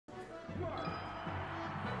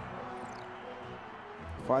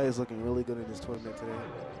Fire is looking really good in this tournament today.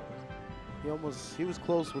 He was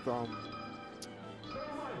close with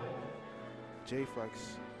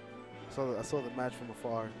J-Flex. I saw the match from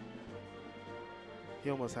afar. He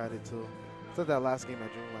almost had it too. It's like that last game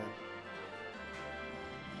at Dreamland.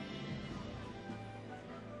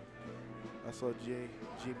 I saw G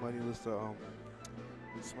Money lose to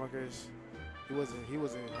Smuckers. He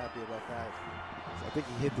wasn't happy about that. I think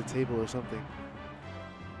he hit the table or something.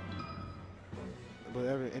 But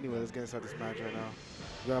anyway, let's get inside this match right now.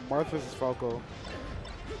 We got Marth versus Falco.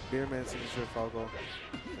 Beerman signature Falco.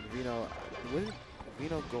 And Vino. Where did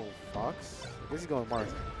Vino go? Fox? I guess he's going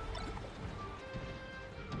Marth.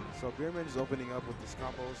 So Beerman is opening up with these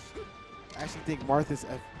combos. I actually think Marth is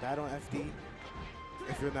bad on FD.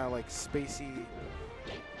 If you're not like spacey,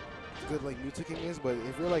 good like Mewtwo King is, but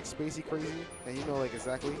if you're like spacey crazy and you know like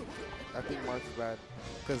exactly, I think Marth is bad.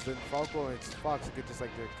 Because then Falco and Fox get just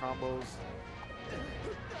like their combos.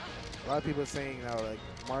 A lot of people are saying now like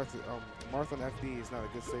Marth on FD is not a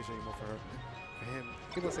good station anymore for him.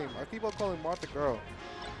 People are saying, people calling Marth a girl.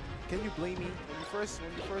 Can you blame me? When you first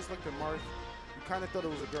looked at Marth, you kind of thought it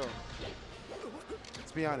was a girl.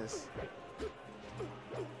 Let's be honest.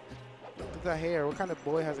 Look at that hair. What kind of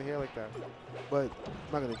boy has a hair like that? But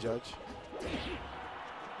I'm not gonna judge.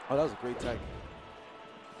 Oh, that was a great tech.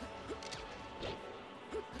 I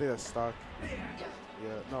think that's stock.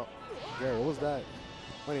 Yeah, no. Yeah, what was that?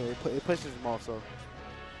 Anyway, it pushes him off, so.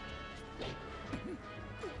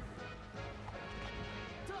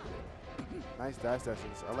 Nice dash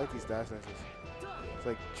dashes. I like these dash dashes. It's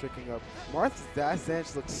like tricking up. Marth's dash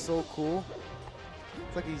dance looks so cool.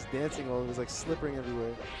 It's like he's dancing all over. It's like slippering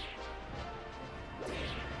everywhere.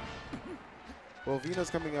 Well, Vino's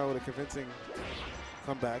coming out with a convincing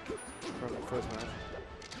comeback from the first match.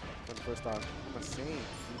 From the first off. I'm insane.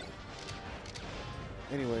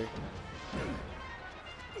 Anyway.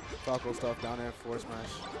 Falco stuff down there, force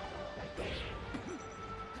smash.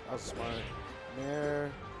 That was smart.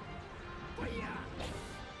 Nair.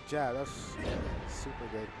 Jab, that's super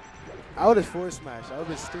good. I would have force smash. I would have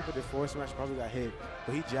been stupid if force smash probably got hit.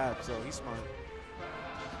 But he jabbed, so he's smart.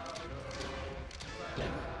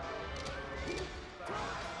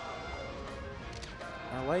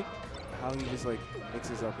 I like how he just like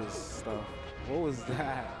mixes up his stuff. What was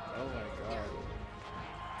that? Oh my god.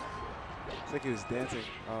 It's like he was dancing.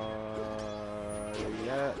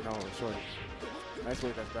 Yeah, no, short. Nice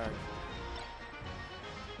way that's back.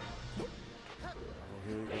 Oh,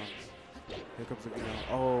 here he comes. Here comes the Vino.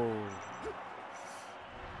 Oh.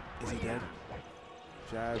 Is he dead?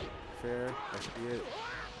 Jab, fair, that should be it.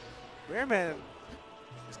 Beerman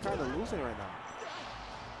is kind of losing right now.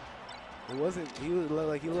 It wasn't, he looked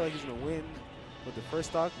like he was gonna win with the first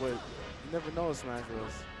stock, but you never know with Smash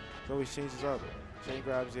Bros. It always changes up. Chain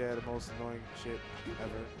grabs, yeah, the most annoying shit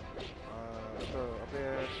ever. Up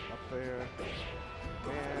there, there.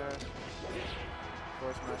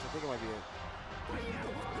 Forward smash, I think it might be it.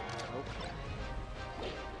 Nope.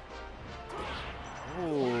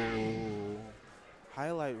 Oh.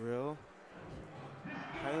 Highlight reel.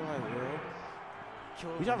 Highlight reel.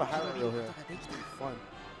 We should have a highlight reel here. It's gonna be fun.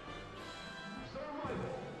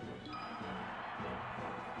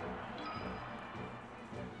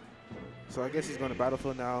 So I guess he's going to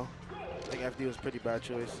Battlefield now. I think FD was a pretty bad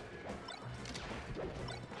choice.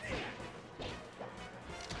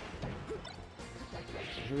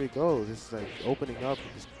 Here he goes. It's like opening up.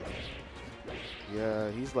 Yeah,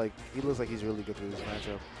 he looks like he's really good for this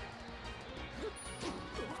matchup.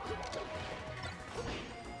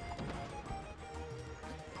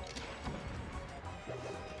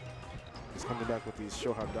 He's coming back with these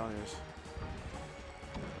show hop down airs.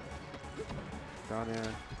 Down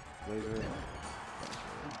air. Laser.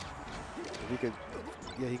 If he could,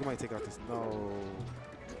 yeah, he might take out this. No.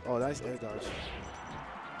 Oh, nice air dodge.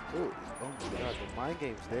 Ooh, oh my god, the mind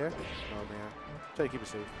game's there. No, man. Try to keep it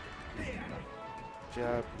safe.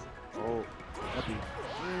 Jab. Oh, uppy.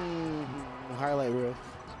 Highlight reel.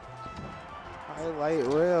 Highlight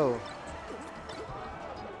reel.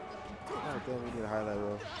 God damn, we need a highlight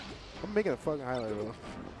reel. I'm making a fucking highlight reel.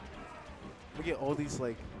 We get all these,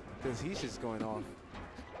 like, because he's just going off.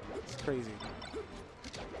 It's crazy.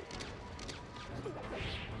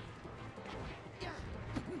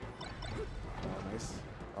 Oh, nice.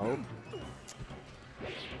 Oh.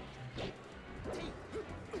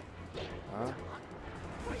 Huh? Oh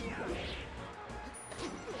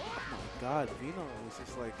my god, Vino is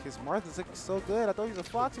just like, his Marth is looking so good. I thought he was a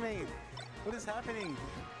Fox main. What is happening?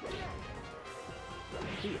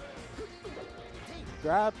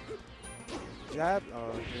 Grab. Jab.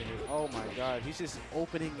 Oh my god, he's just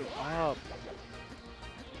opening it up.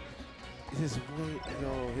 his weight,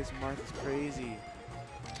 yo, his mark is crazy.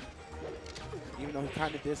 Even though he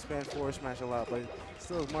kind of did spam forward smash a lot, but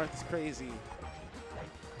still his mark is crazy.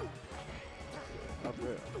 Up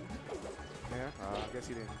there. Yeah, I guess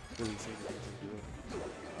he didn't really see anything to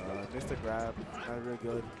do. Missed the grab, not real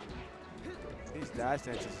good. These dash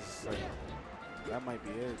dances is just like, that might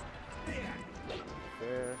be it.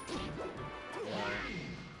 Fair. Yeah.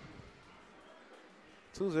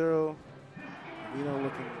 2-0. Vino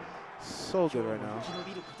looking so good right now.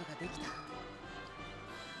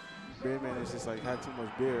 Beerman is just like had too much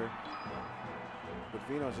beer. But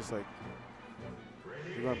Vino's just like,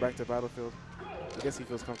 we're going back to Battlefield. I guess he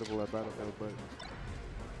feels comfortable at Battlefield, but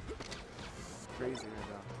it's crazy right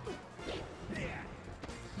now.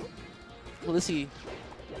 Well, let's see.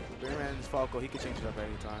 Beerman's Falco, he can change it up at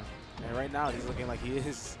any time. And right now, he's looking like he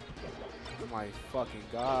is. Oh my fucking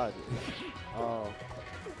god. Oh.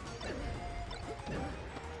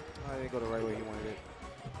 I didn't go the right way he wanted it.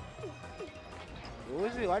 What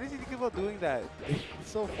was it? Why did he keep on doing that? It's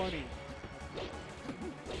so funny.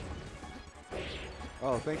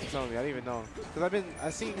 Oh, thanks for telling me. I didn't even know. Cause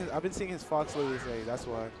I've been seeing his Fox lately today. That's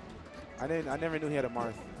why. I never knew he had a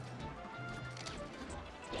Marth.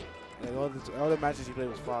 Like all the matches he played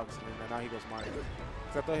was Fox, and now he goes Marth.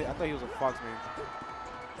 Cause I thought he was a Fox main.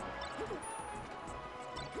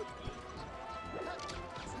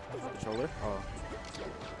 Controller. Oh.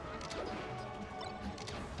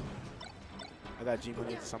 I got G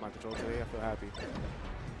Money to my control today. I feel happy.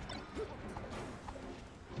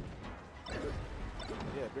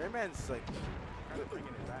 Yeah, Beerman's like kind of bringing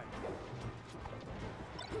it back.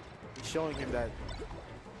 He's showing him that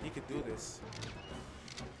he can do this.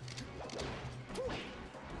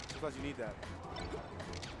 Plus, you need that.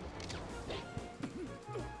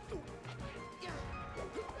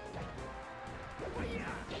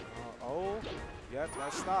 Oh, yep,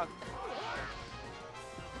 that's stock.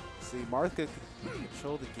 See, Marth could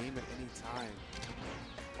control the game at any time.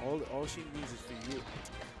 All she needs is for you.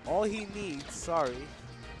 All he needs, sorry,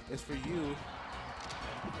 is for you.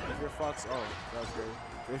 If you're Fox, oh, that was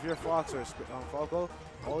great. If you're Fox or Falco,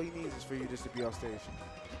 all he needs is for you just to be off stage.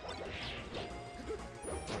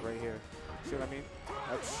 Right here. See what I mean?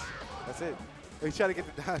 That's it. He tried to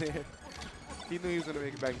get the down air. He knew he was gonna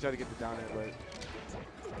make it back. He tried to get the down air,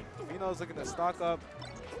 but Vino's looking to stock up.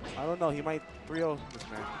 I don't know. He might 3-0 this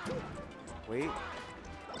man. Wait.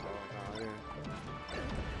 Oh no, I didn't.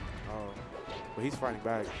 Oh, but he's fighting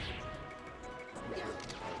back.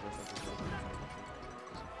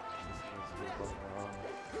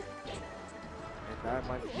 And that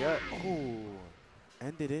might, yeah. Oh,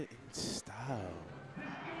 ended it in style.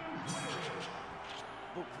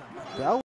 That